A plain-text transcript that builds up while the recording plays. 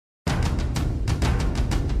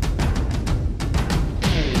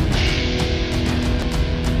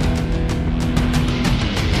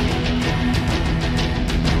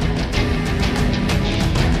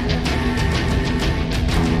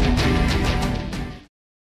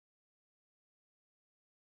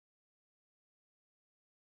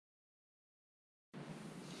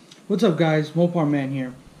What's up, guys? Mopar Man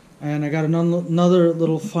here, and I got another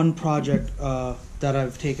little fun project that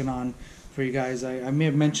I've taken on for you guys. I may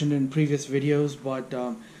have mentioned in previous videos, but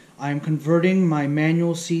I am converting my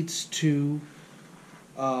manual seats to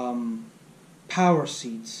power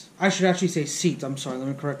seats. I should actually say seats. I'm sorry, let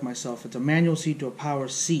me correct myself. It's a manual seat to a power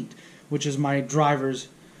seat, which is my driver's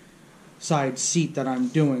side seat that I'm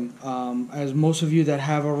doing. As most of you that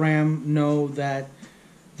have a Ram know, that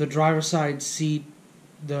the driver's side seat,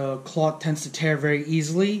 the cloth tends to tear very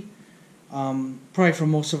easily. Probably for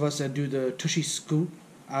most of us that do the tushy scoot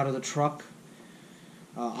out of the truck.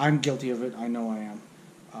 I'm guilty of it. I know I am.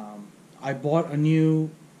 I bought a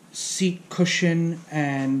new seat cushion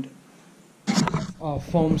and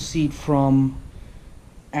foam seat from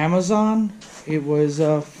Amazon. It was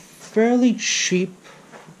fairly cheap.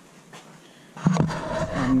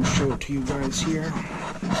 I'm going to show it to you guys here.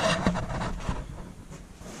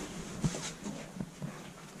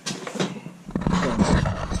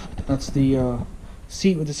 That's the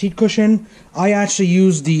seat with the seat cushion. I actually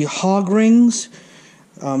use the hog rings.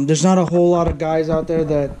 There's not a whole lot of guys out there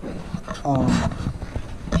that,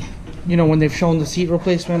 you know, when they've shown the seat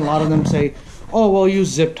replacement, a lot of them say, oh, well, use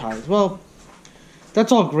zip ties. Well,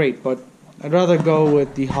 that's all great, but I'd rather go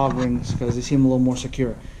with the hog rings because they seem a little more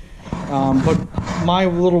secure. But my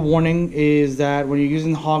little warning is that when you're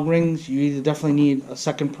using the hog rings, you either definitely need a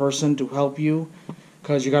second person to help you,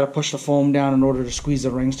 because you got to push the foam down in order to squeeze the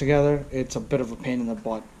rings together. It's a bit of a pain in the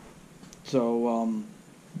butt. So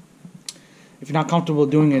if you're not comfortable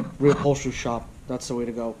doing it, reupholstery shop. That's the way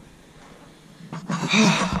to go.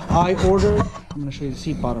 I'm going to show you the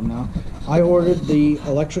seat bottom now. I ordered the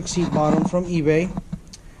electric seat bottom from eBay.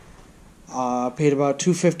 Paid about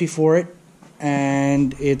 $250 for it.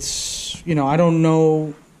 And it's, you know, I don't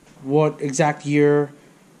know what exact year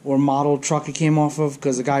or model truck it came off of,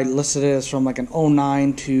 because the guy listed it as from like an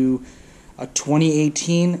 09 to a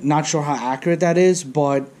 2018. Not sure how accurate that is,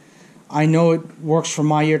 but I know it works for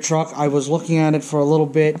my year truck. I was looking at it for a little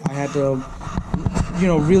bit. I had to, you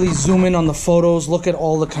know, really zoom in on the photos, look at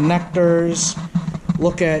all the connectors,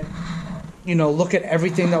 look at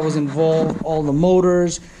everything that was involved, all the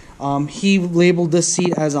motors. He labeled this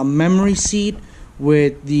seat as a memory seat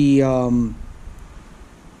with the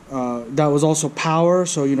that was also power,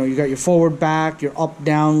 so you know you got your forward, back, your up,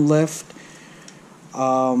 down, lift.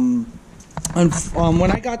 And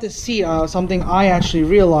when I got this seat, something I actually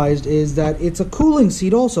realized is that it's a cooling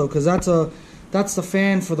seat also, because that's the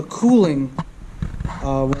fan for the cooling.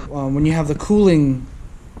 When you have the cooling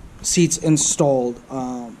seats installed,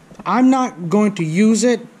 I'm not going to use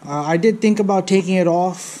it. I did think about taking it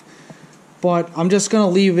off, but I'm just gonna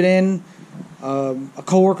leave it in. A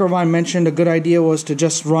coworker of mine mentioned a good idea was to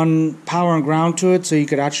just run power and ground to it so you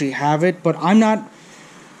could actually have it, but I'm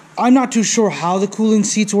not too sure how the cooling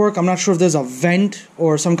seats work. I'm not sure if there's a vent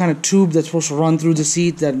or some kind of tube that's supposed to run through the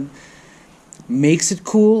seat that makes it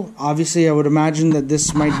cool. Obviously, I would imagine that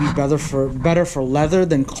this might be better for leather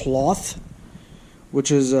than cloth,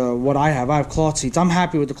 which is what I have. I have cloth seats. I'm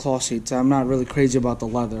happy with the cloth seats. I'm not really crazy about the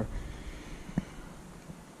leather.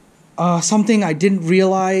 Something I didn't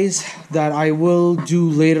realize that I will do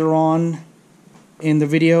later on in the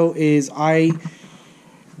video is I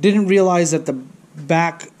didn't realize that the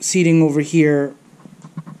back seating over here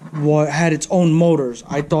had its own motors.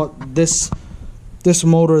 I thought this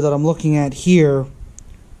motor that I'm looking at here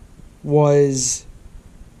was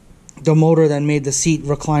the motor that made the seat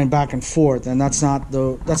recline back and forth, and that's not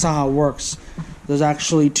how it works. There's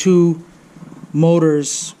actually two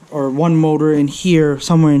motors, or one motor in here,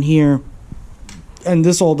 somewhere in here, and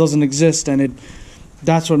this all doesn't exist, and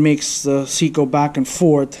that's what makes the seat go back and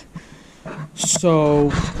forth.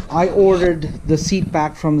 So I ordered the seat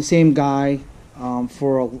back from the same guy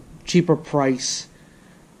for a cheaper price,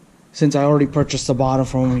 since I already purchased the bottom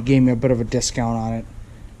from him. He gave me a bit of a discount on it,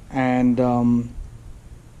 and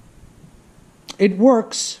it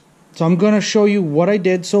works. So I'm going to show you what I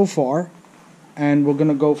did so far, and we're going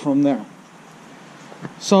to go from there.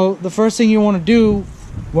 So the first thing you want to do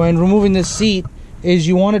when removing this seat is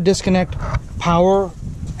you want to disconnect power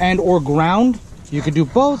and or ground. You could do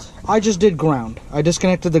both. I just did ground. I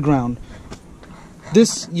disconnected the ground.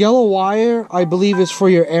 This yellow wire, I believe, is for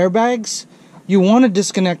your airbags. You want to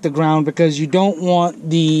disconnect the ground because you don't want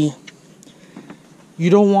the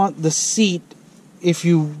seat, if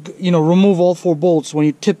you remove all four bolts when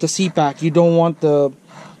you tip the seat back, you don't want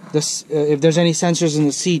if there's any sensors in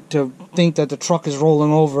the seat to think that the truck is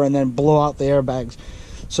rolling over and then blow out the airbags.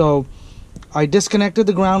 So I disconnected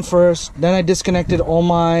the ground first, then I disconnected all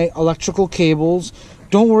my electrical cables.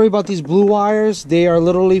 Don't worry about these blue wires. They are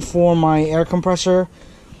literally for my air compressor.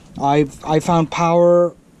 I found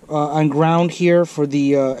power and ground here for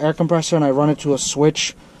the air compressor, and I run it to a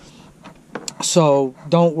switch. So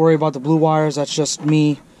don't worry about the blue wires. That's just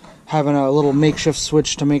me having a little makeshift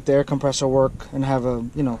switch to make the air compressor work and have a,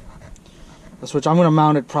 you know, a switch. I'm going to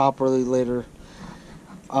mount it properly later.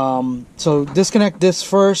 So disconnect this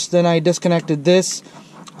first, then I disconnected this.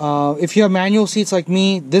 If you have manual seats like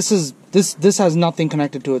me, this has nothing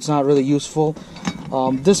connected to it. It's not really useful.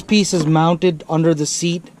 This piece is mounted under the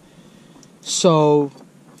seat, so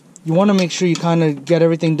you want to make sure you kind of get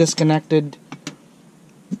everything disconnected.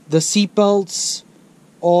 The seat belts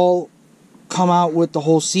all come out with the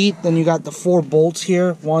whole seat. Then you got the 4 bolts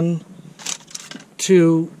here, 1,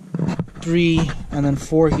 2, 3, and then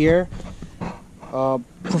 4 here.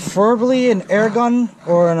 Preferably an air gun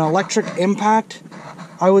or an electric impact,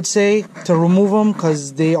 I would say, to remove them,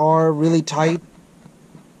 because they are really tight.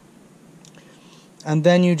 And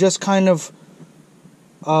then you just kind of,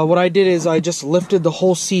 what I did is I just lifted the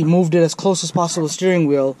whole seat, moved it as close as possible to the steering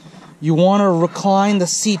wheel. You want to recline the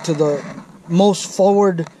seat to the most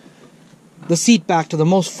forward, the seat back to the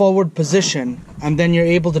most forward position, and then you're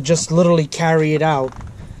able to just literally carry it out.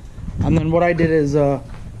 And then what I did is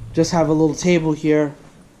just have a little table here.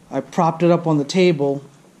 I propped it up on the table,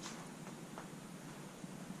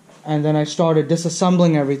 and then I started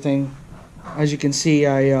disassembling everything. As you can see,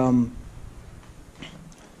 I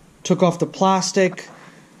took off the plastic,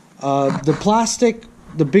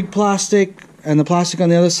 the big plastic, and the plastic on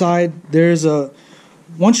the other side. There's a,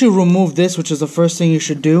 once you remove this, which is the first thing you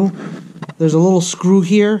should do, there's a little screw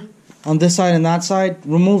here on this side and that side.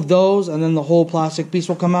 Remove those, and then the whole plastic piece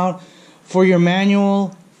will come out. For your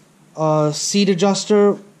manual seat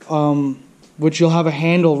adjuster, which you'll have a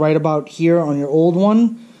handle right about here on your old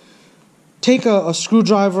one, take a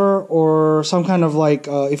screwdriver or some kind of, like,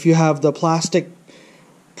 if you have the plastic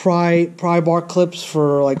pry bar clips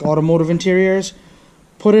for like automotive interiors,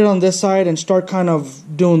 put it on this side and start kind of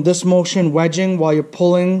doing this motion, wedging, while you're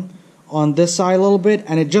pulling on this side a little bit,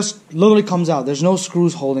 and it just literally comes out. There's no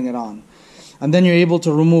screws holding it on, and then you're able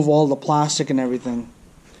to remove all the plastic and everything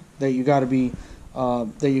that you got to be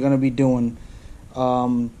that you're gonna be doing.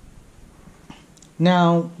 Now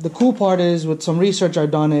the cool part is, with some research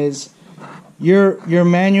I've done, is your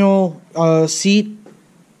manual seat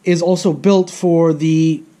is also built for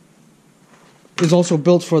the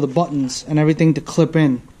buttons and everything to clip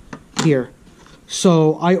in here.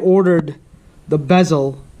 So I ordered the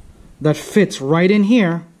bezel that fits right in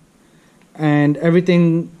here, and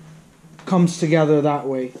everything comes together that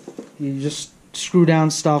way. You just screw down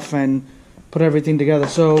stuff and put everything together.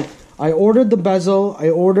 So I ordered the bezel, I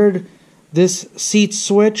ordered this seat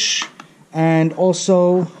switch, and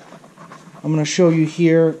also I'm going to show you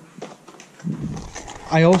here,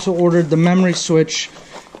 I also ordered the memory switch.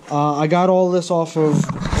 I got all this off of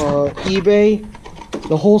eBay.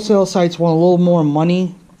 The wholesale sites want a little more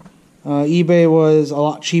money. eBay was a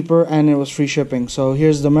lot cheaper, and it was free shipping. So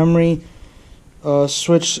here's the memory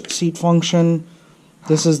switch seat function.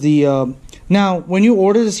 This is the now when you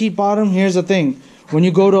order the seat bottom, here's the thing. When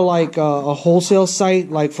you go to like a wholesale site,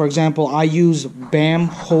 like for example, I use BAM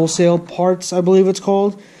Wholesale Parts, I believe it's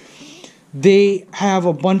called. They have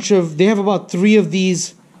about 3 of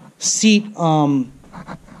these seat,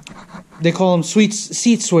 they call them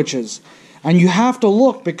seat switches. And you have to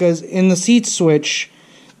look, because in the seat switch,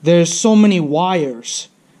 there's so many wires.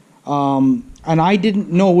 And I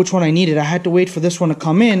didn't know which one I needed. I had to wait for this one to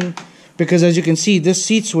come in, because as you can see, this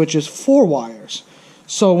seat switch is 4 wires.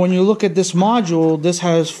 So when you look at this module, this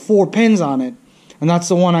has 4 pins on it, and that's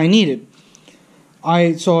the one I needed.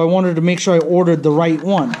 So I wanted to make sure I ordered the right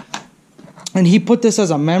one. And he put this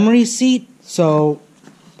as a memory seat, so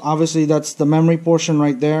obviously that's the memory portion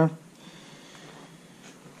right there.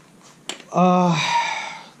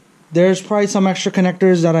 There's probably some extra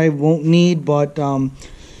connectors that I won't need, but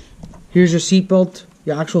here's your seatbelt.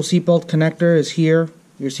 Your actual seatbelt connector is here.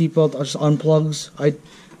 Your seatbelt just unplugs,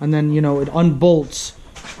 and then, you know, it unbolts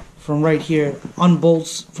from right here.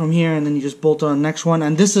 Unbolts from here, and then you just bolt on the next one.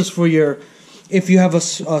 And this is for your, if you have a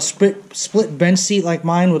split bench seat like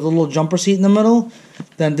mine with a little jumper seat in the middle,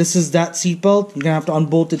 then this is that seatbelt. You're gonna have to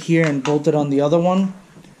unbolt it here and bolt it on the other one.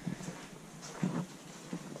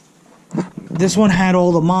 This one had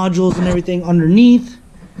all the modules and everything underneath,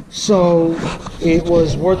 so it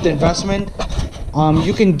was worth the investment.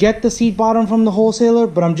 You can get the seat bottom from the wholesaler,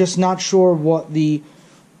 but I'm just not sure what the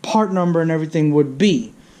part number and everything would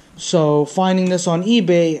be. So finding this on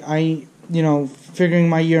eBay, figuring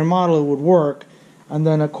my year and model, it would work, and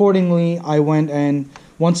then accordingly I went, and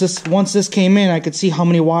once this came in, I could see how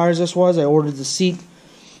many wires this was. I ordered the seat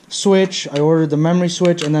switch, I ordered the memory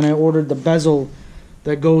switch, and then I ordered the bezel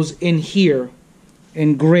that goes in here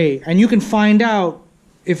in gray, and you can find out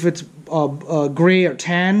if it's gray or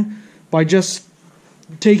tan by just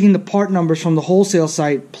taking the part numbers from the wholesale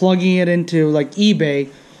site, plugging it into like eBay,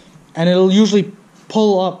 and it'll usually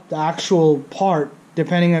pull up the actual part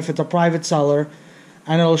depending if it's a private seller,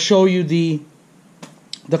 and it'll show you the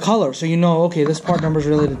color, so you know, okay, this part number is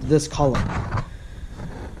related to this color.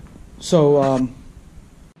 So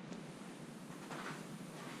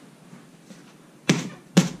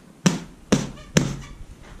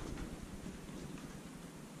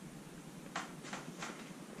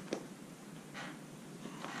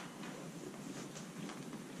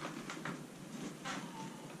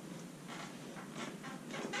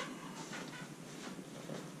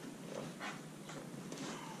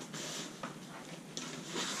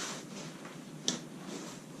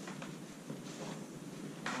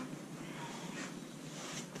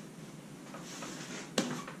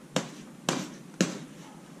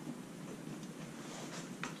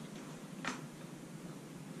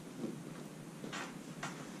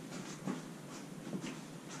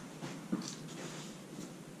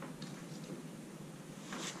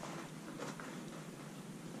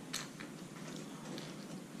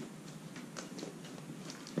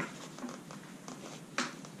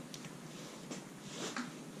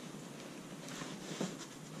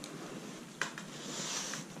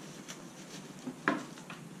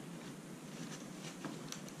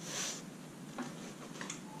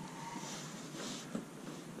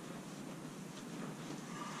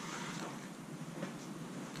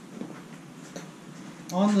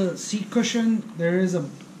on the seat cushion, there is a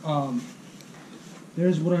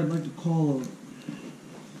there's what I'd like to call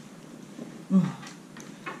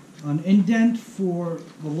an indent for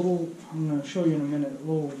the little, I'm going to show you in a minute, a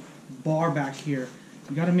little bar back here.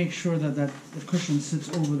 You got to make sure that the cushion sits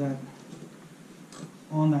over that,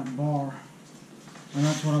 on that bar, and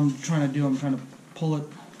that's what I'm trying to do. I'm trying to pull it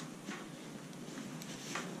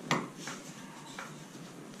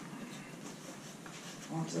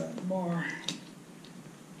onto that bar.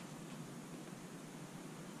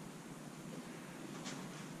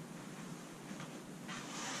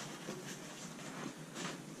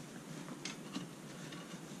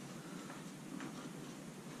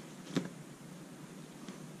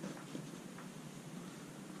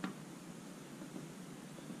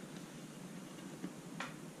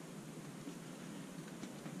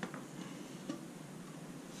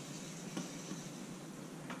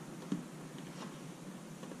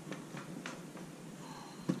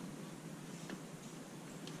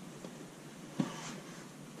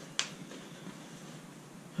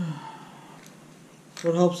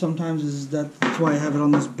 What helps sometimes is that's why I have it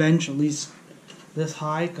on this bench, at least this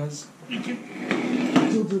high, because you can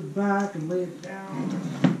tilt it back and lay it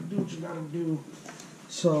down, do what you gotta do.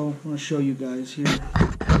 So I'm gonna show you guys here.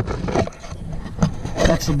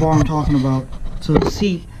 That's the bar I'm talking about. So the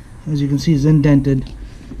seat, as you can see, is indented,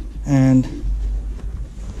 and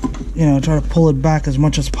you know, try to pull it back as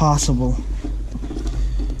much as possible.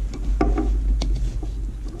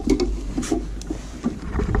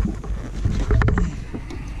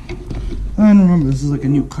 And remember, this is like a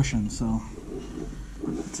new cushion, so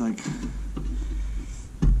it's like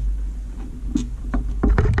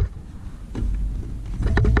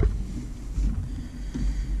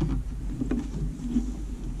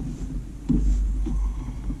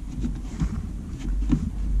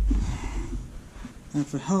and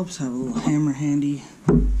if it helps, have a little hammer handy.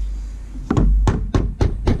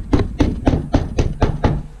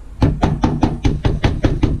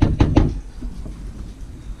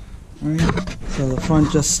 So the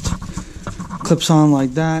front just clips on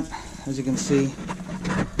like that, as you can see.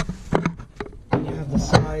 And you have the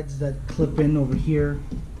sides that clip in over here,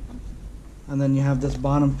 and then you have this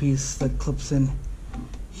bottom piece that clips in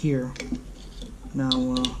here. Now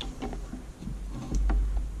you're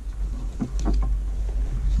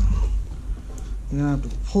gonna have to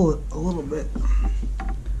pull it a little bit.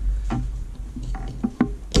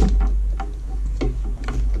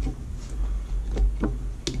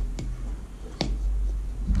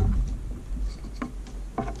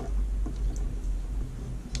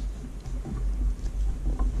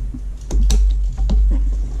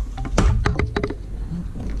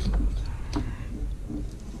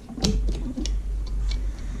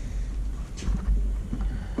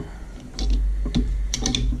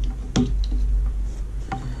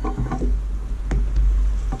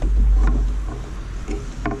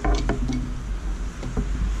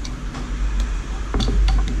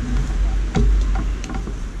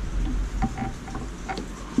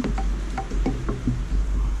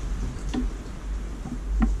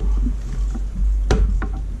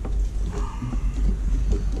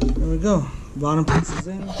 There we go. Bottom piece is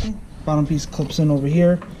in. See? Bottom piece clips in over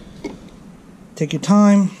here. Take your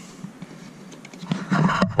time.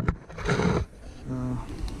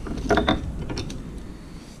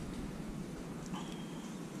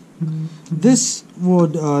 This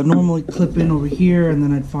would normally clip in over here, and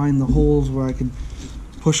then I'd find the holes where I could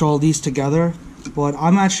push all these together. But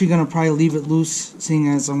I'm actually going to probably leave it loose, seeing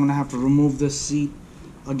as I'm going to have to remove this seat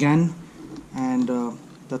again. And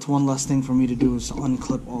that's one less thing for me to do, is to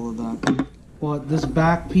unclip all of that. But this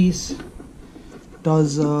back piece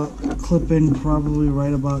does clip in probably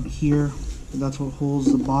right about here. That's what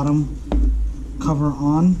holds the bottom cover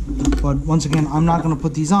on. But once again, I'm not going to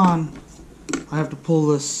put these on. I have to pull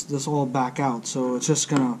this all back out, so it's just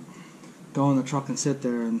gonna go in the truck and sit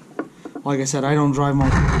there. And like I said, I don't drive my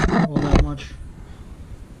car all that much,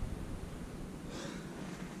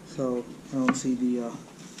 so I don't see the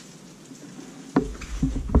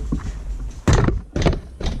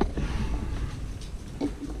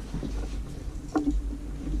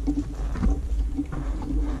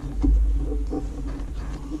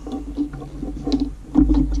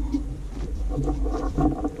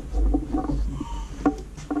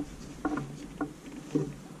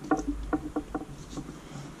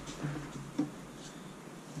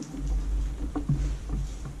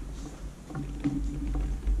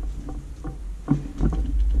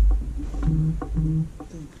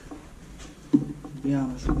to be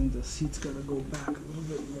honest, I think the seat's gotta go back a little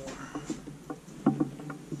bit more.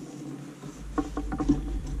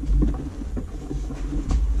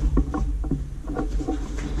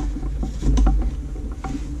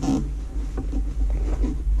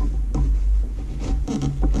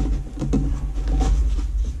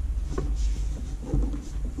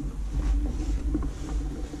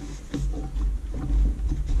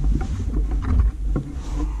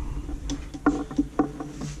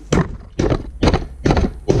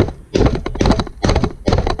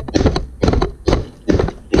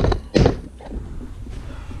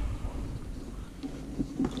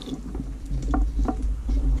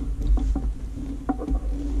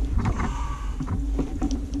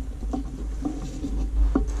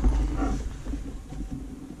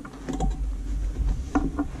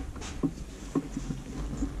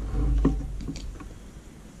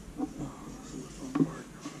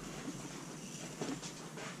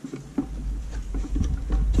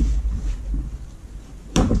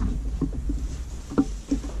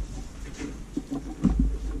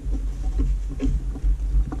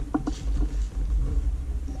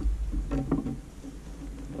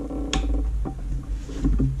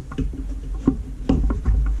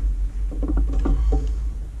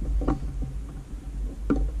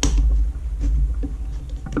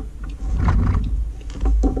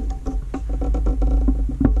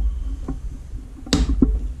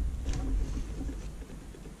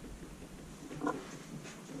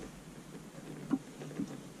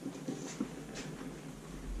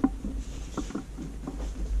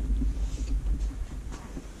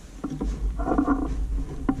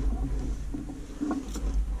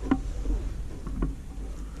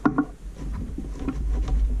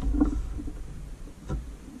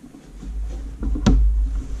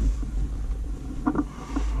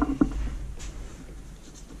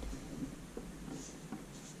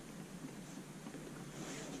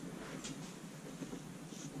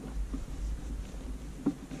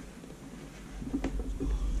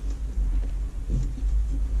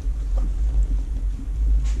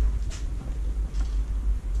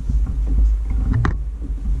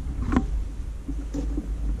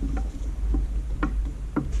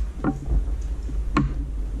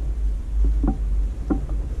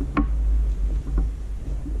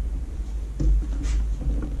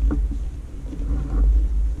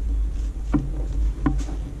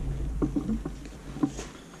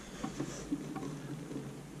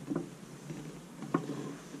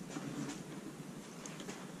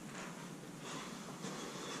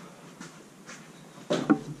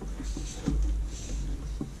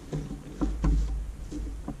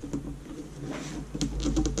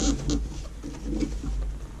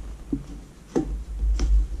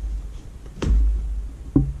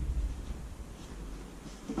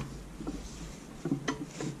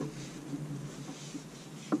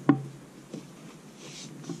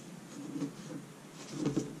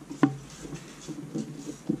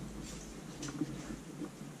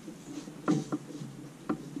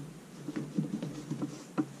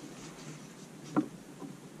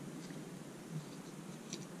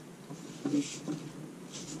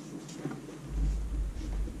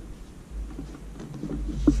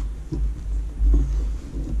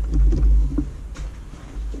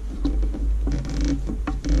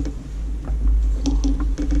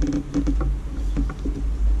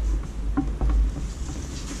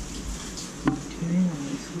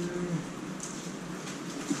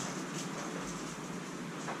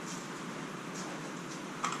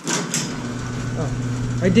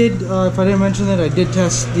 I did, if I didn't mention it, I did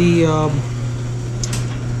test the,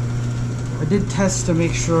 I did test to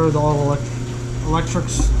make sure all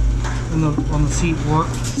electrics on the seat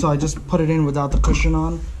worked. So I just put it in without the cushion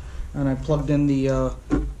on, and I plugged in the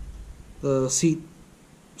seat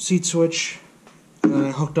switch, and then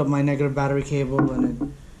I hooked up my negative battery cable, and it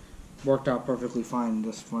worked out perfectly fine.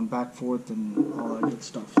 Just went back, forth, and all that good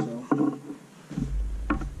stuff. So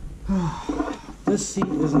this seat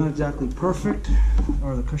isn't exactly perfect,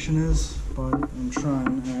 or the cushion is, but I'm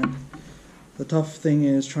trying. And the tough thing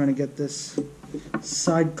is trying to get this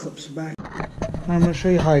side clips back. I'm going to show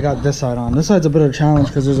you how I got this side on. This side's a bit of a challenge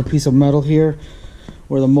because there's a piece of metal here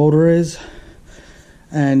where the motor is,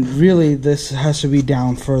 and really this has to be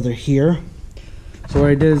down further here. So what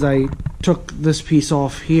I did is I took this piece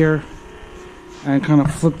off here and kind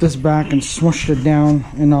of flipped this back and smushed it down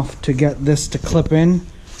enough to get this to clip in,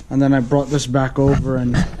 and then I brought this back over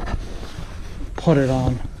and put it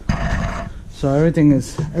on. So everything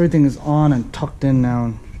is on and tucked in now,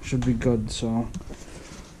 and should be good. So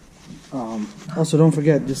also don't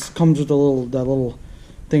forget, this comes with that little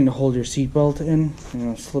thing to hold your seatbelt in. You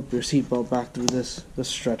know, slip your seatbelt back through this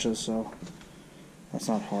stretches, so that's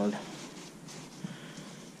not hard.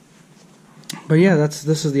 But yeah,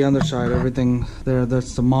 this is the underside. Everything there.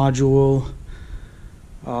 That's the module.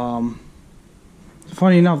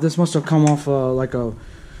 Funny enough, this must have come off like a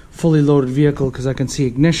fully loaded vehicle, because I can see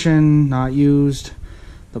ignition not used,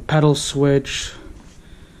 the pedal switch.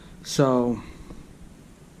 So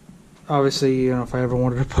obviously, you know, if I ever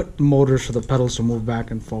wanted to put motors for the pedals to move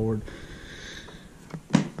back and forward,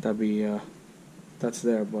 that'd be that's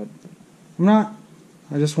there. But I'm not.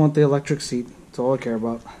 I just want the electric seat. That's all I care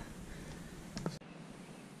about.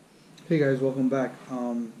 Hey guys, welcome back.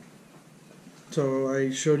 So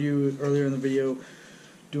I showed you earlier in the video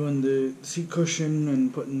doing the seat cushion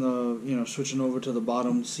and putting the, you know, switching over to the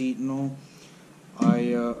bottom seat and all.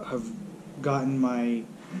 I have gotten my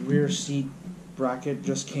rear seat bracket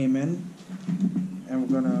just came in, and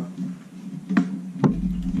we're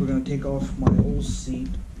gonna take off my old seat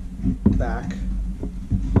back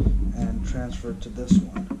and transfer it to this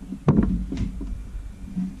one.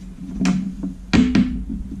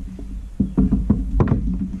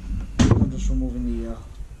 Removing the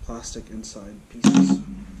plastic inside pieces.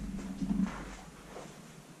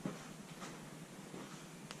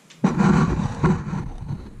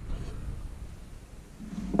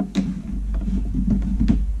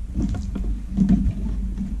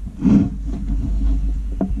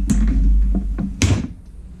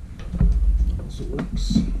 So it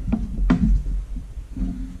works.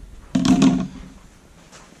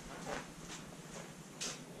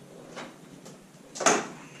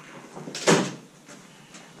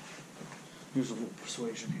 Here's a little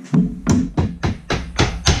persuasion here.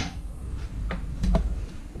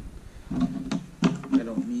 I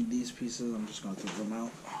don't need these pieces, I'm just going to throw them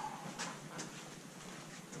out.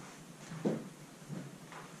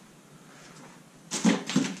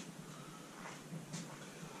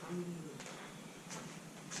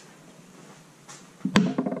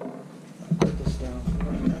 Put this down for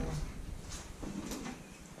right now.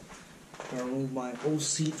 I remove my old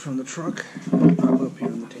seat from the truck and pop it up here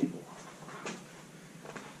on the table.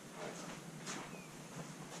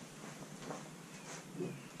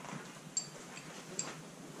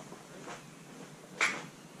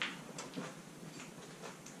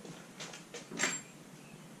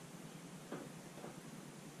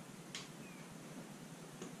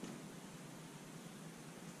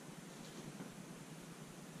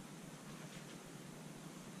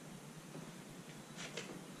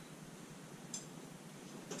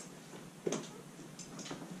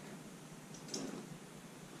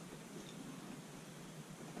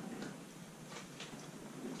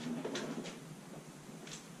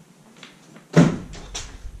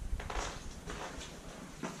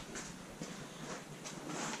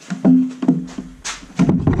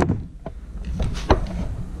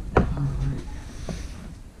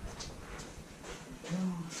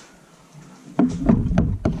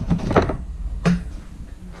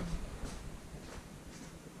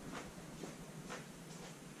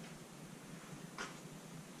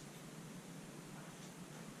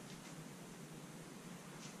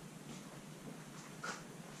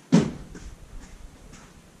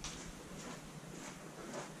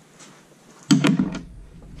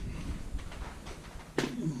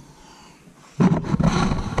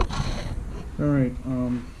 Alright,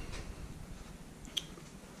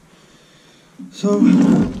 so we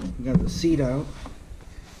got the seat out,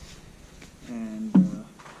 and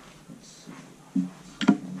let's see.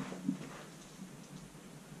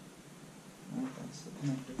 That's the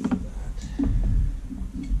connector for that.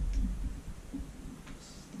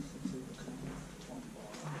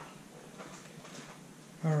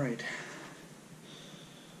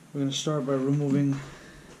 We're going to start by removing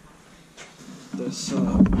this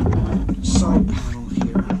side panel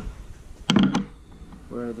here,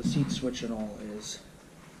 where the seat switch and all is.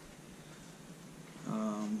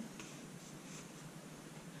 I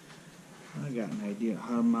got an idea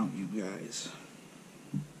how to mount you guys.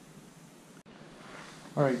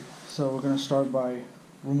 Alright, so we're going to start by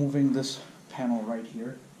removing this panel right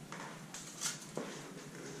here.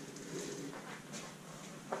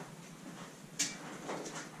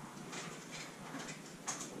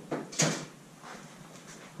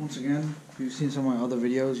 Once again, if you've seen some of my other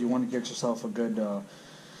videos, you want to get yourself a good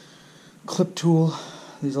clip tool.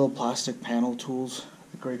 These little plastic panel tools,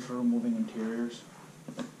 they're great for removing interiors.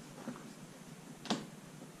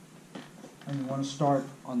 And you want to start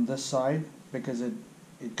on this side because it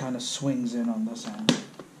kind of swings in on this end.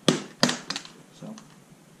 So,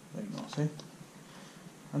 there you go, see?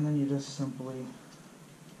 And then you just simply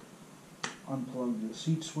unplug the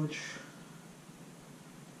seat switch.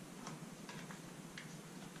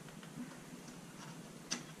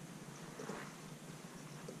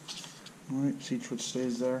 Alright, seat switch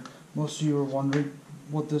stays there. Most of you are wondering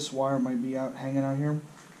what this wire might be hanging out here.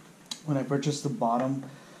 When I purchased the bottom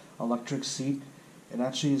electric seat, it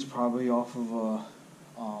actually is probably off of a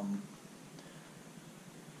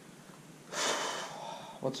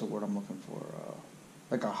what's the word I'm looking for?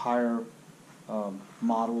 Like a higher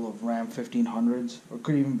model of Ram 1500s, or it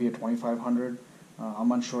could even be a 2500.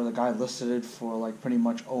 I'm unsure. The guy listed it for like pretty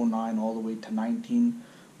much 09 all the way to 19,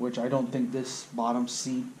 which I don't think this bottom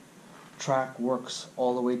seat track works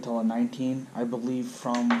all the way till a 19. I believe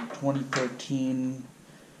from 2013,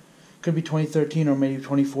 could be 2013 or maybe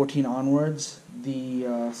 2014 onwards,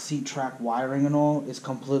 the seat track wiring and all is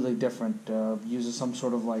completely different. Uses some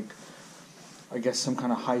sort of like, I guess some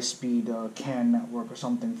kind of high-speed CAN network or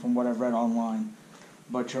something from what I've read online.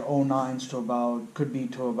 But your 09s to about, could be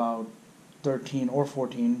to about 13 or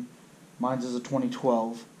 14. Mine's is a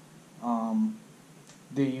 2012.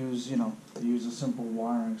 They use, they use a simple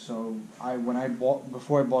wiring. So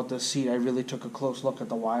before I bought this seat, I really took a close look at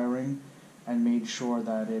the wiring and made sure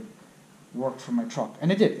that it worked for my truck.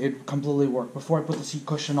 And it did. It completely worked. Before I put the seat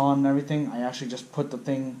cushion on and everything, I actually just put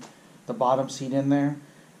the bottom seat in there,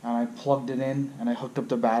 and I plugged it in, and I hooked up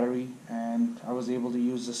the battery, and I was able to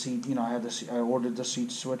use the seat. I ordered the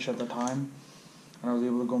seat switch at the time, and I was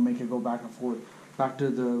able to make it go back and forth. Back to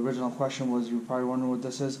the original question was, you're probably wondering what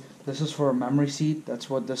this is. This is for a memory seat. That's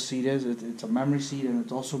what this seat is. It's a memory seat, and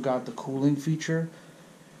it's also got the cooling feature.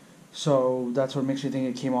 So that's what makes me think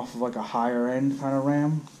it came off of like a higher end kind of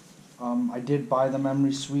Ram. I did buy the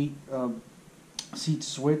memory seat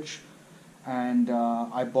switch, and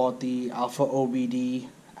I bought the Alpha OBD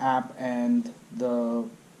app and the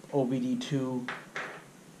OBD2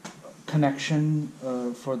 connection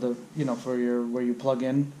for the where you plug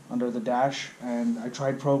in under the dash, and I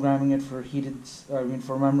tried programming it for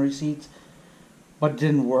for memory seats, but it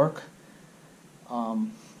didn't work.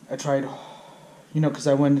 I tried, because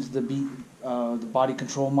I went into the body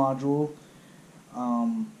control module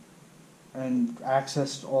and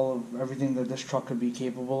accessed everything that this truck could be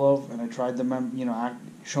capable of, and I tried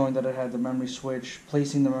showing that it had the memory switch,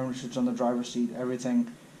 placing the memory switch on the driver's seat,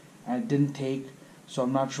 everything, and it didn't take. So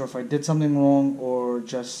I'm not sure if I did something wrong or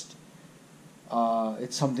just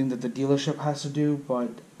it's something that the dealership has to do, but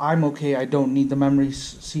I'm okay. I don't need the memory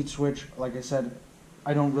seat switch. Like I said,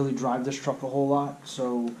 I don't really drive this truck a whole lot,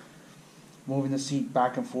 so moving the seat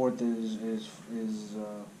back and forth is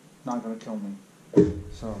not going to kill me.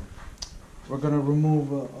 So we're going to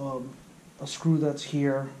remove a screw that's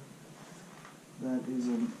here. That is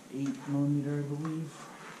an 8mm, I believe.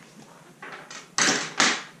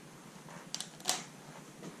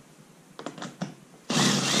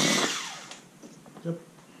 Yep.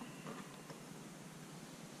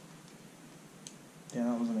 Yeah,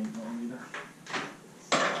 that was an 8mm.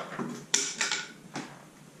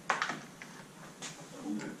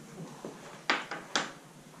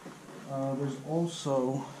 There's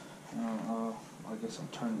also, I guess I'm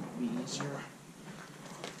turning the beads here.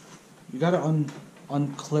 You gotta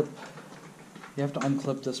unclip. You have to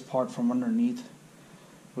unclip this part from underneath,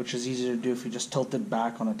 which is easier to do if you just tilt it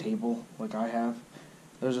back on a table like I have.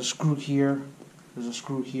 There's a screw here. There's a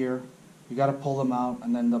screw here. You gotta pull them out,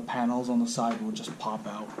 and then the panels on the side will just pop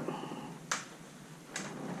out.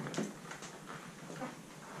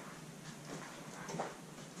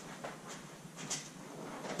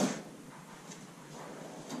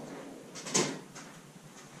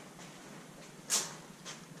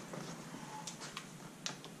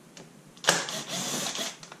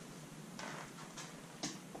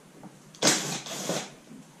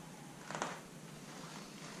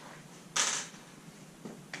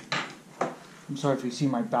 I'm sorry if you see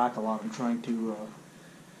my back a lot. I'm trying to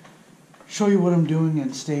show you what I'm doing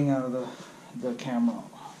and staying out of the camera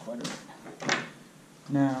quite a bit.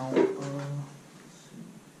 Now, let's see.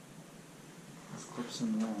 This clips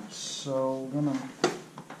in there. So I'm gonna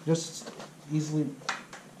just easily,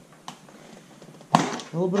 a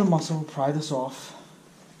little bit of muscle, pry this off.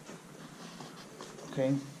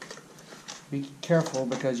 Okay. Be careful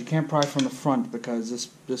because you can't pry from the front because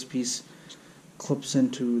this piece clips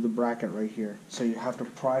into the bracket right here. So you have to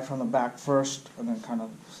pry from the back first and then kind of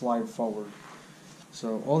slide forward.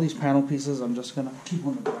 So all these panel pieces I'm just gonna keep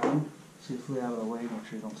on the ground, safely out of the way, make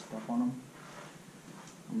sure you don't step on them.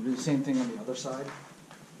 I'm gonna do the same thing on the other side.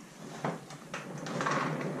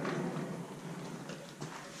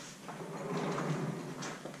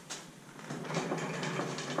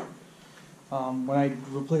 When I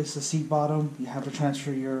replace the seat bottom, you have to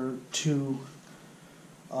transfer your two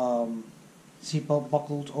seatbelt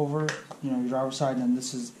buckles over, your driver's side, and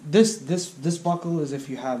this buckle is if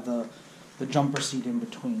you have the jumper seat in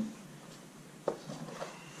between.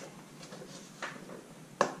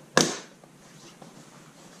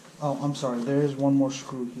 Oh, I'm sorry. There is one more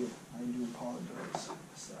screw here. I do apologize.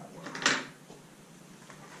 It's that way.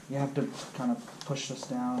 You have to kind of push this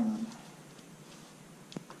down and.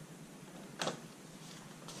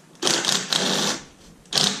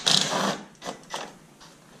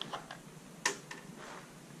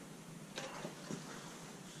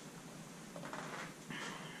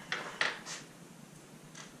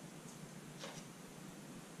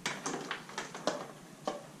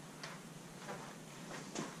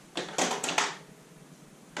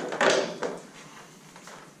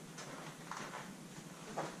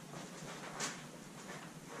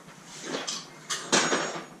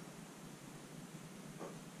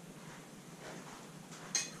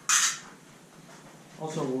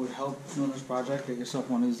 Also, what would help on this project, get yourself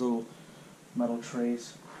one of these little metal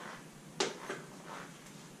trays.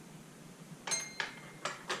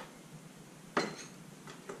 Okay.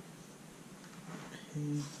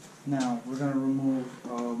 Now, we're going to remove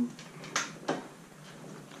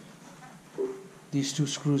these two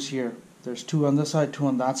screws here. There's two on this side, two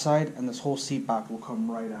on that side, and this whole seat back will come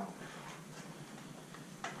right out.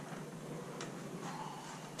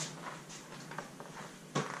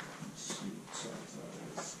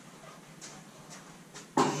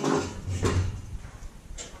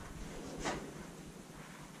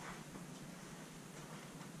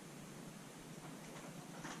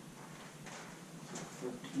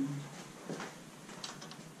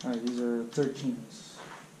 Alright, these are 13s.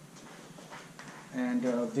 And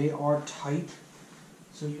they are tight,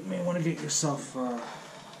 so you may want to get yourself an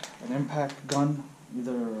impact gun,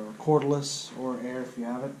 either cordless or air if you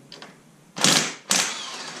have it.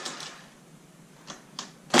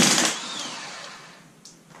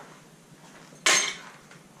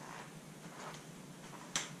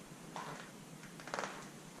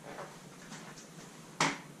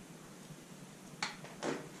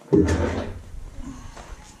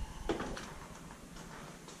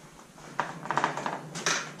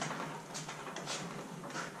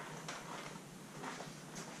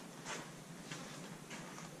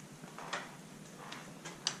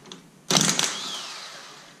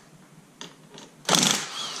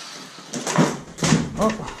 Oh,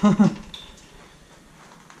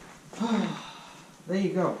 there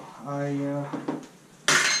you go. I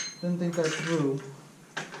didn't think that through,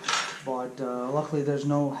 but luckily there's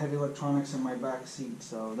no heavy electronics in my back seat,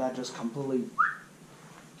 so that just completely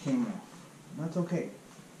came off. That's okay.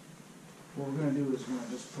 What we're going to do is we're going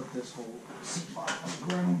to just put this whole seat bottom on the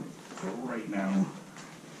ground for right now,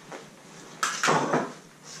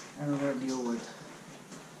 and we're going to deal with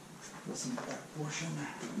the seat back portion.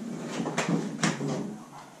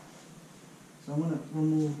 So I'm going to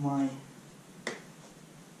remove my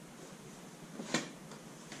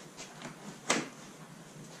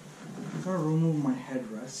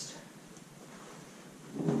headrest.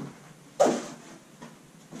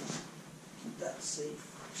 Keep that safe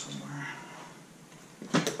somewhere.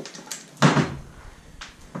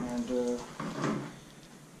 And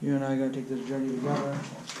you and I are going to take this journey together.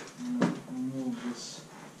 I'm going to remove this.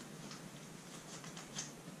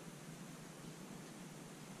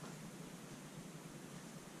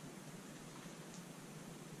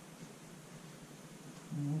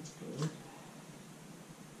 That's good.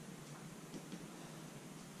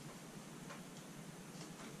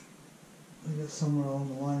 I guess somewhere along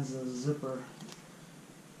the lines the zipper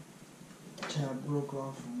tab broke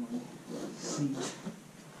off on my seat.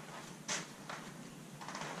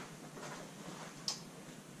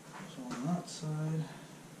 So on that side,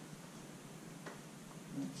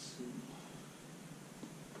 let's see.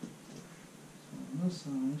 So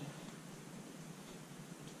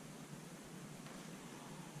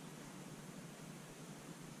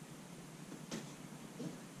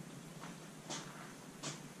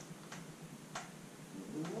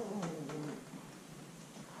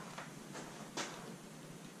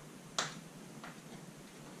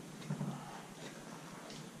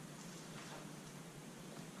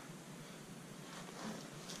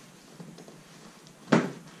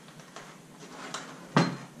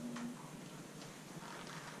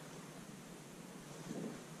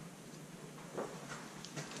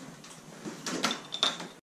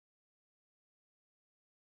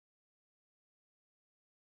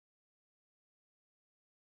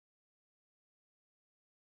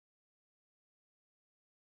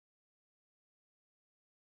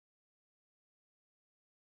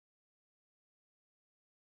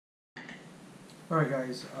Alright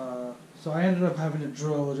guys, so I ended up having to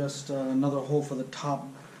drill just another hole for the top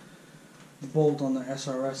bolt on the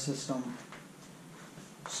SRS system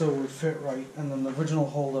so it would fit right, and then the original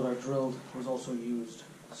hole that I drilled was also used.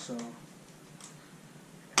 So,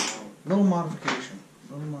 little modification.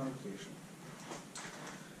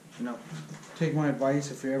 You know, take my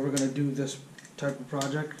advice, if you're ever going to do this type of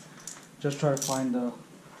project, just try to find the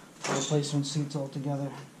replacement seats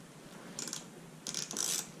altogether.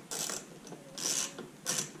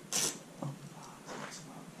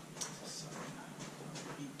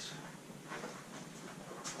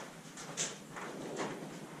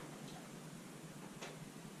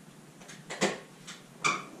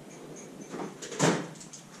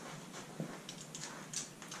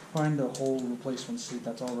 Find a whole replacement seat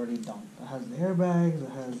that's already done. It has the airbags, it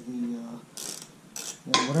has the,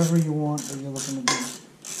 whatever you want that you're looking to do.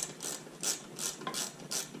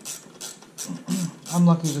 I'm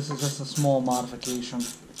lucky this is just a small modification.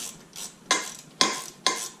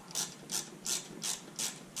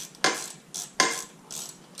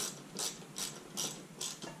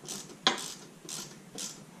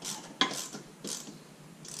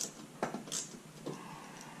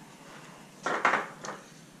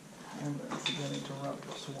 And I'm forgetting to rub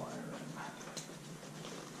this wire in.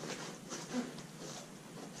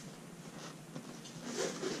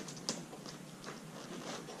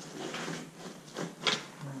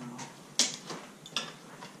 Now,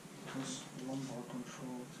 this lumbar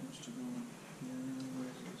control seems to go in here. Where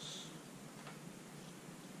is this?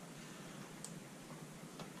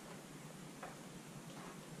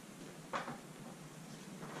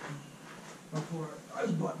 Before I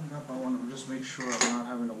button it up, I want to just make sure I'm not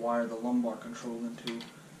having to wire the lumbar control into here.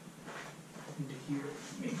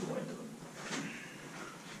 Let me go into the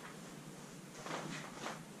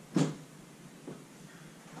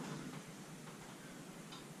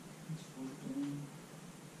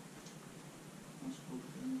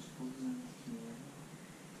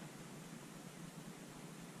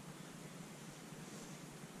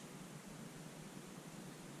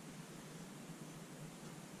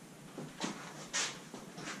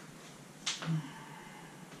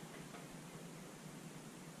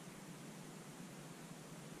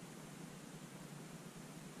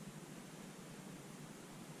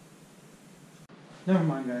Never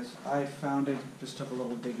mind, guys. I found it. Just took a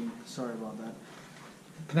little digging. Sorry about that.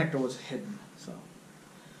 The connector was hidden, so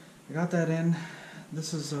I got that in.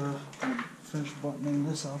 This is I'm finished buttoning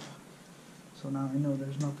this up, so now I know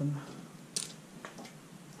there's nothing.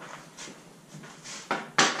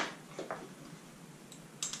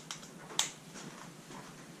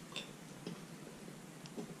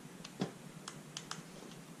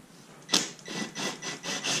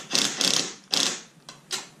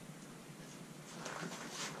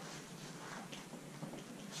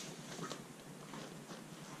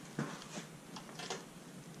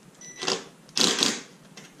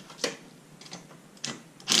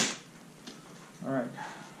 Alright,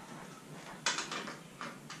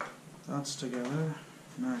 that's together.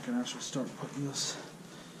 Now I can actually start putting this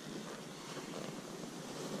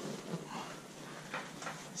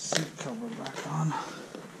seat cover back on.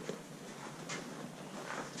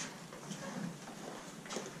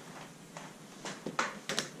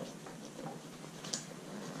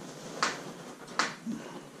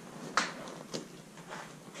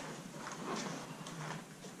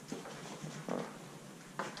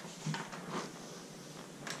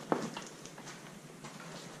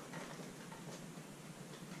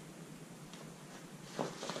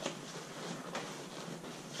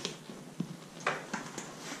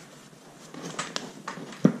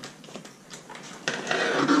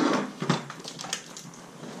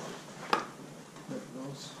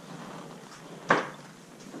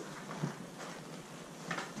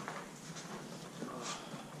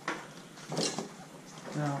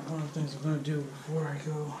 Now, one of the things I'm going to do before I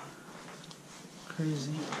go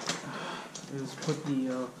crazy is put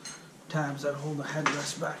the tabs that hold the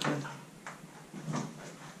headrest back in.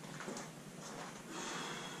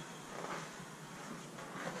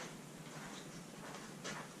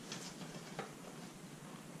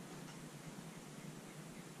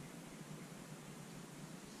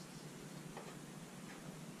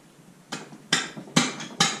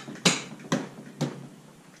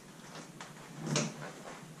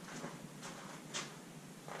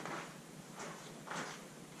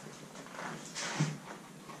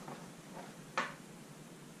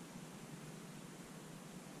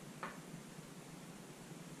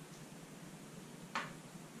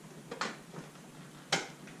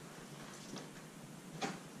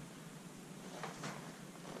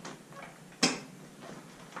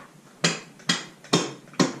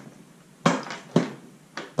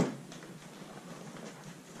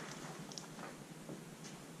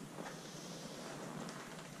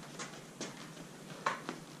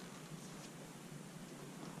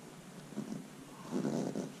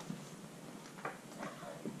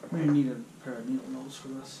 Maybe need a pair of needle nose for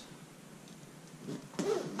this.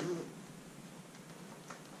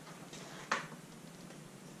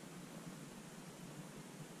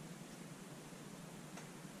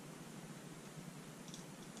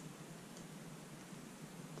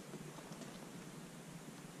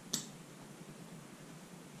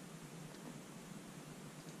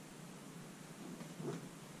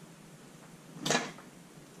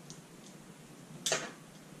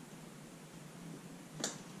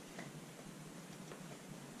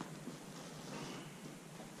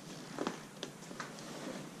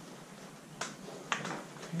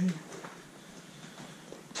 Okay.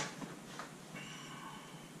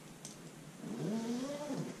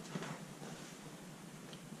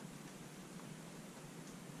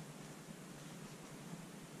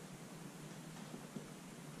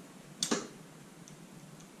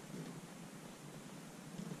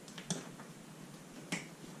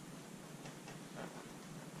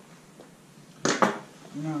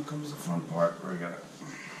 Now comes the fun part where we gotta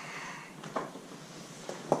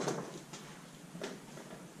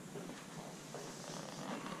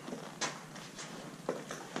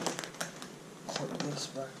put this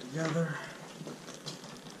back together.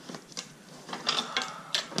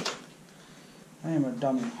 I am a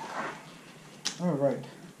dummy. Alright.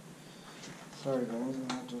 Sorry guys, I'm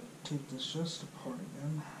gonna have to take this just apart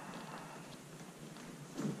again.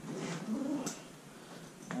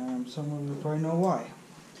 Some of you probably know why.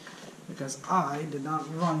 Because I did not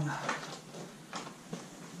run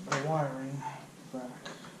the wiring back.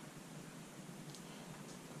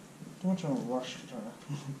 Too much of a rush to try to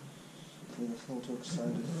get a little too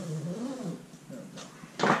excited. There we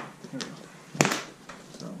go. Here we go.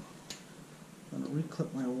 So, I'm going to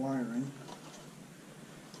reclip my wiring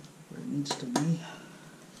where it needs to be.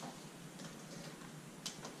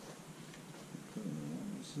 Put the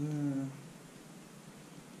ones there.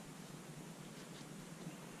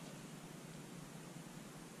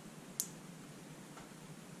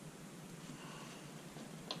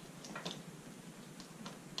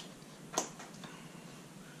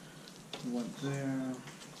 Went there.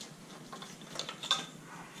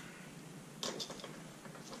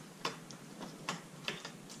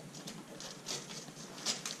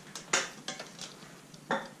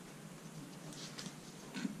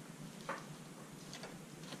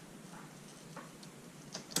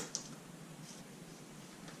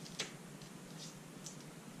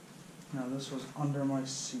 Now this was under my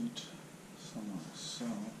seat somewhere, so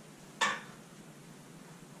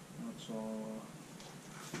that's all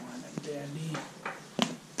fine and dandy.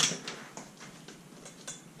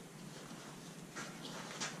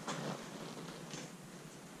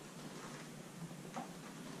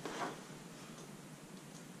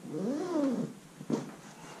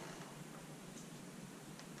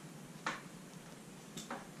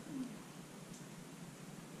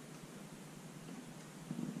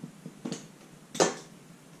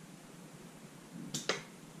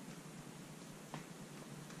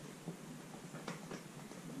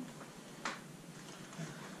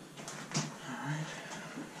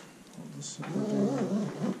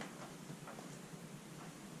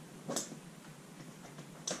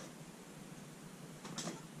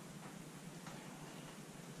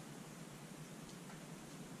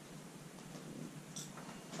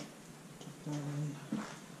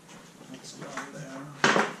 That's down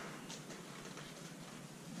there.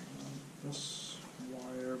 And this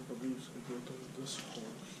wire believes we go to this hole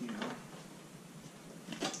here.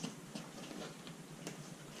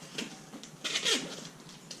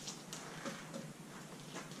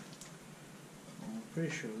 I'm pretty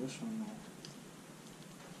sure this one will.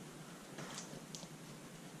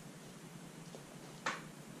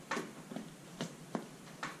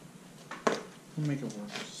 We'll make it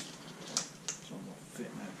work. So we'll fit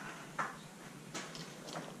in it.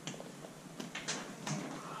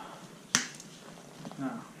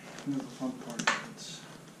 Now, here's the fun part. It's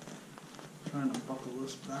trying to buckle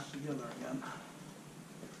this back together again.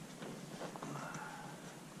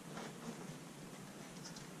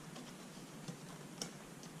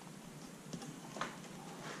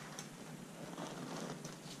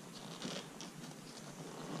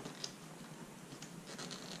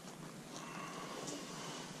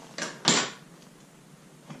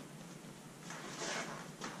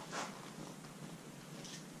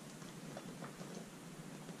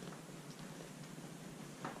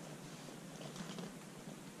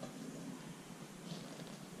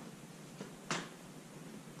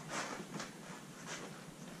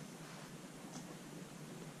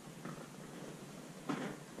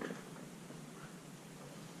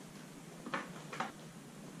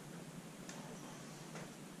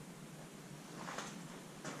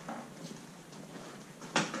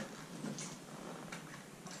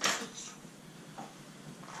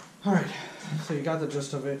 Alright, so you got the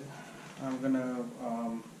gist of it. I'm gonna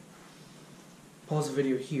pause the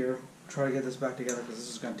video here, try to get this back together because this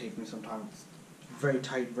is gonna take me some time. It's very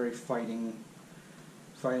tight, very fighting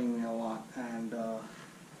me a lot, and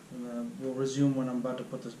we'll resume when I'm about to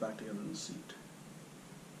put this back together in the seat.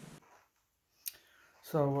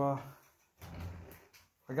 So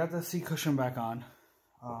I got the seat cushion back on.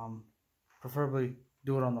 Preferably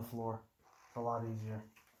do it on the floor. It's a lot easier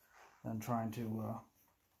than trying to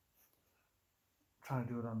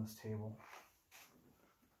do it on this table.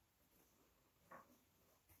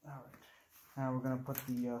 Alright, now we're going to put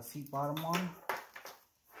the seat bottom on.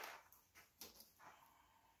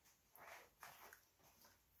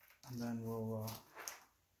 And then we'll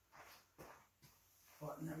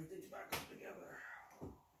button everything back up together.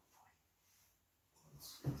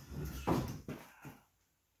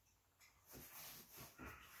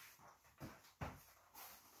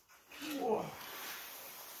 Whoa.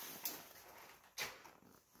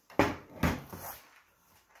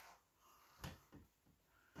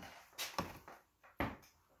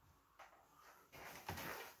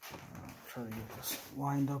 Try to get this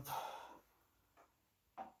lined up.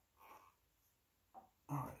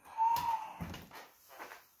 All right.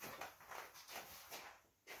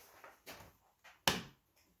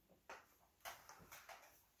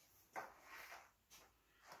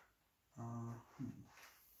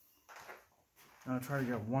 I'm gonna try to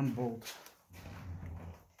get one bolt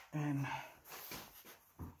in.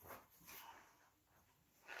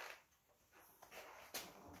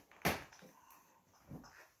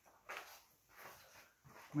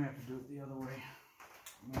 May have to do it the other way.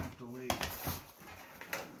 I'm gonna have to lay.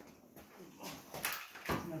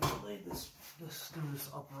 I'm gonna have to lay do this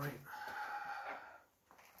upright.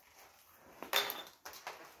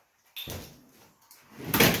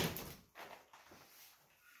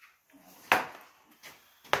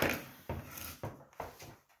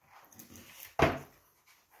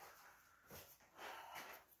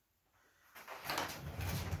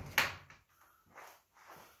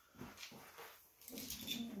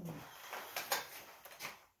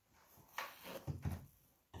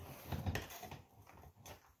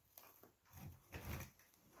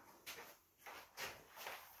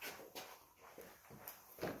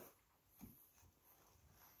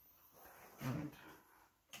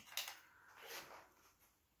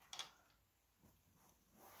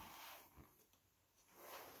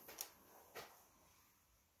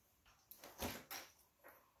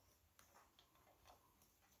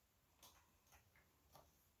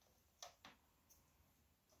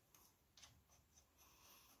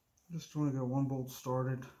 Just want to get one bolt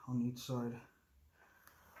started on each side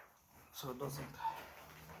so it doesn't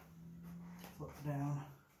flip down.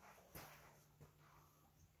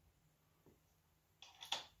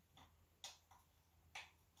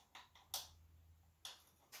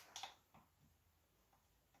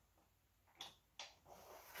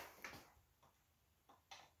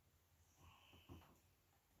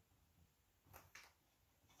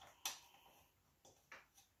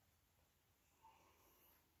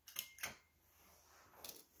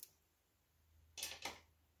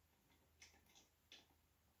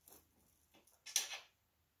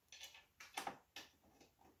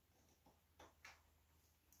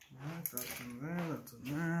 That's in there, that's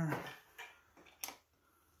in there.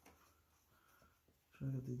 Try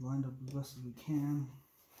to get these lined up as best as we can.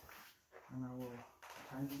 And I will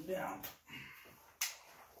tighten them down.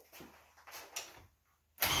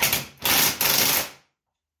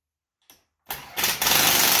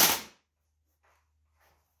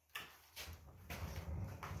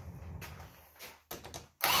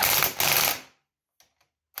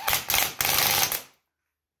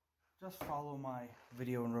 Just follow my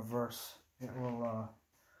video in reverse. It will,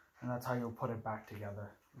 and that's how you'll put it back together.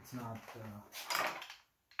 It's not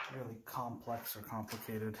really complex or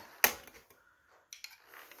complicated.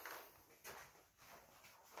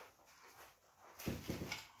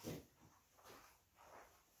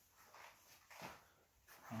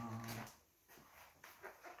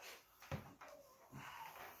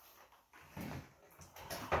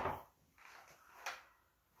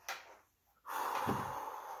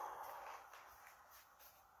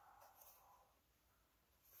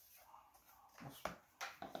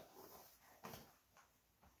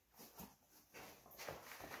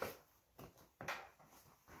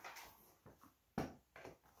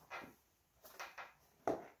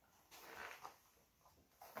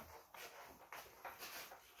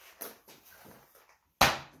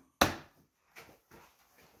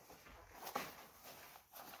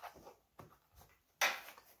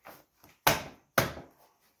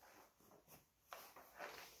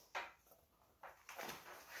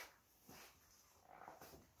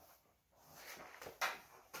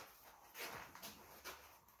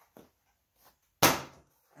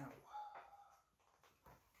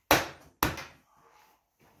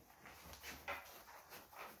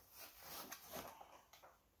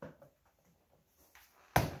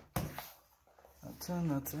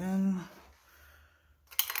 That's in.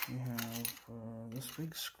 We have this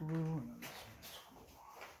big screw and then this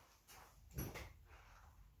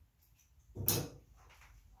screw.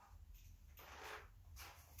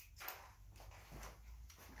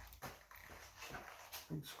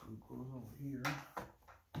 Big screw goes over here.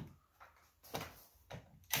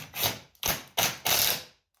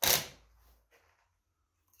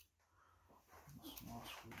 Small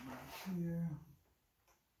screw back here.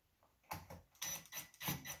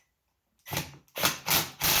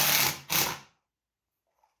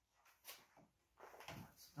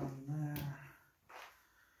 That's down there.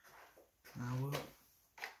 Now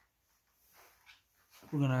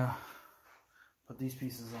we're gonna put these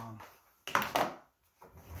pieces on.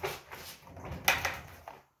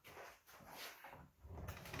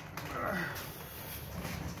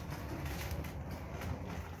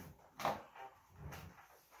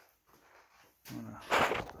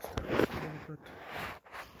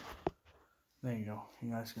 There you go.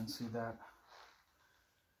 You guys can see that.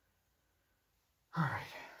 All right.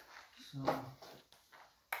 So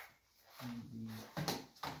maybe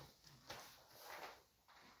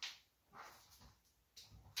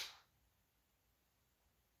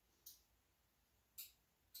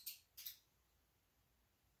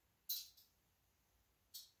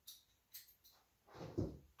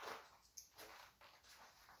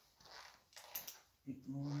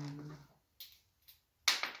 $8mm.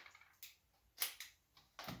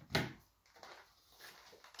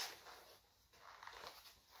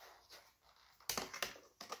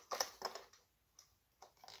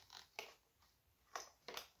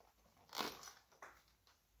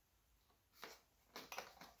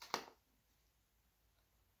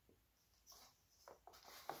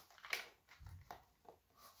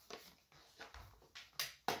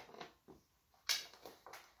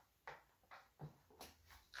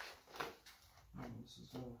 This is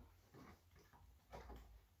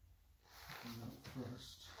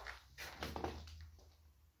first.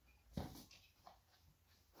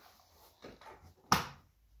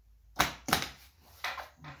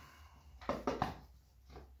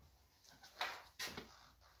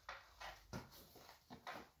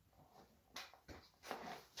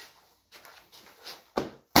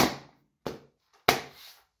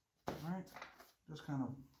 All right, just kind of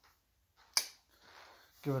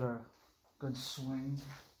give it a good swing.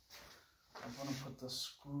 I'm going to put the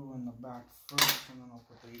screw in the back first, and then I'll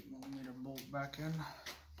put the 8mm bolt back in.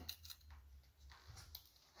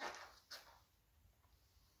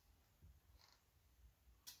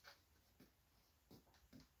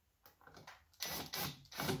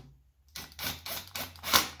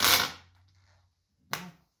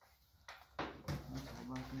 Let's go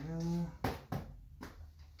back together.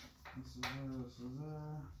 This is there, this is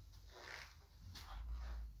there.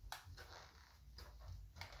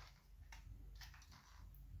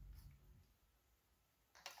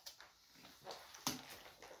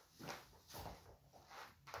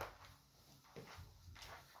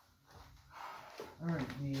 Alright,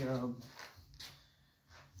 the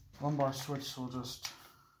lumbar switch will just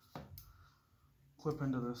clip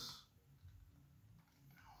into this.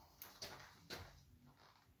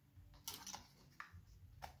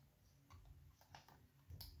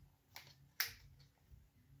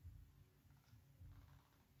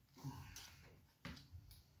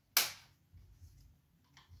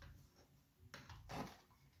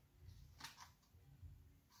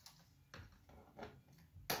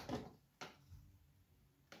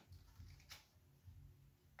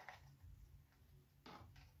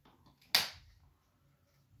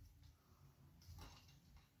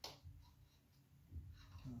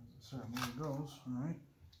 Certainly it goes, alright.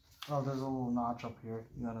 Oh, there's a little notch up here.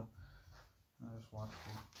 You gotta just watch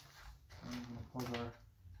for. I'm gonna plug our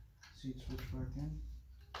seat switch back in.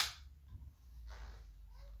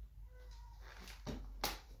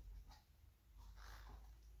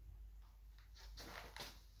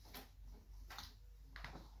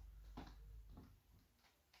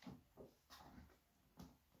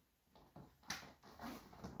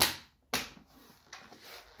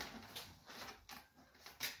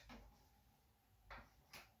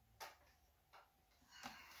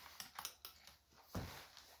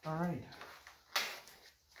 All right.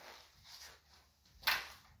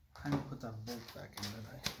 I didn't put that bolt back in, did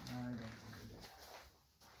I? I don't think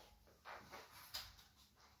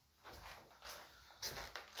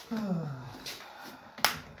I did.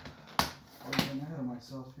 I was getting ahead of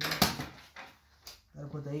myself here. Gotta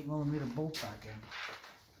put the 8mm bolt back in.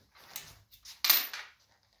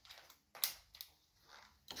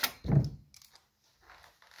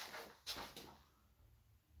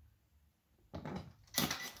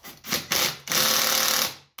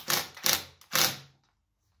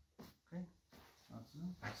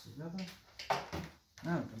 together.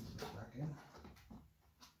 Now we can put this back in.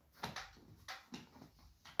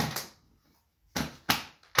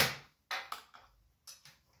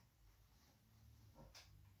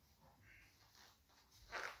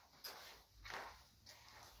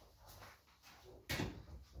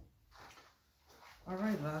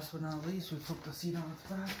 Alright, last but not least, we put the seat on its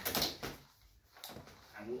back.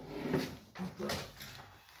 And we'll put the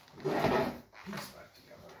piece back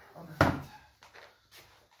together underneath.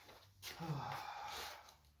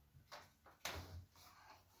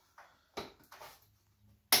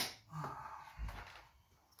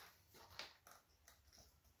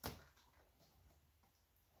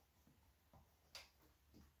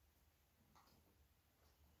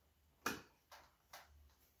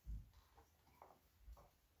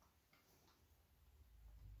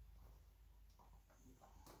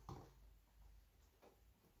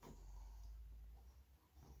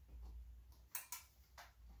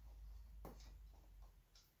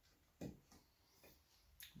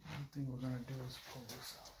 One thing we're going to do is pull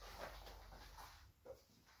this out.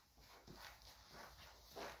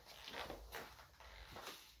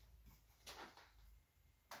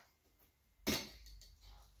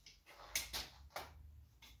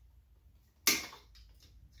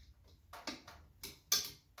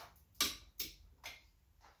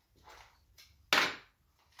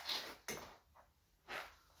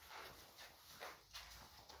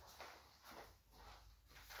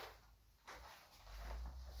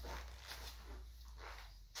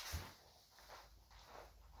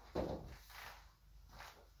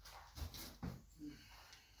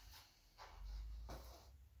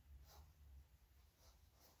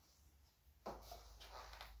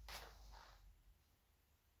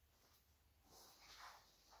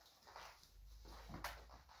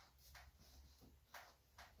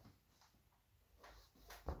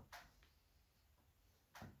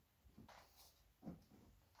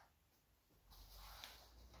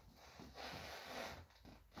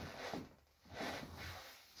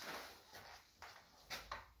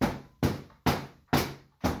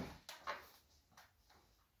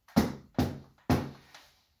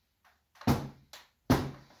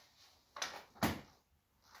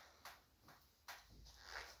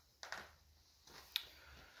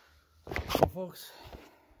 So folks,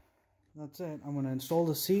 that's it. I'm going to install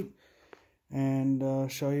the seat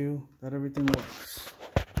and show you that everything works.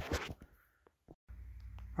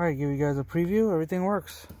 Alright, give you guys a preview. Everything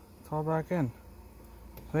works. It's all back in.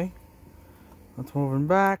 See? It's moving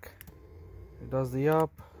back. It does the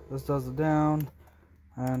up. This does the down.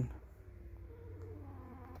 And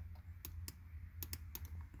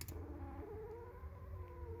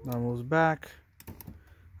that moves back.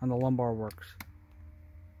 And the lumbar works.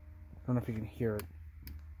 I don't know if you can hear it.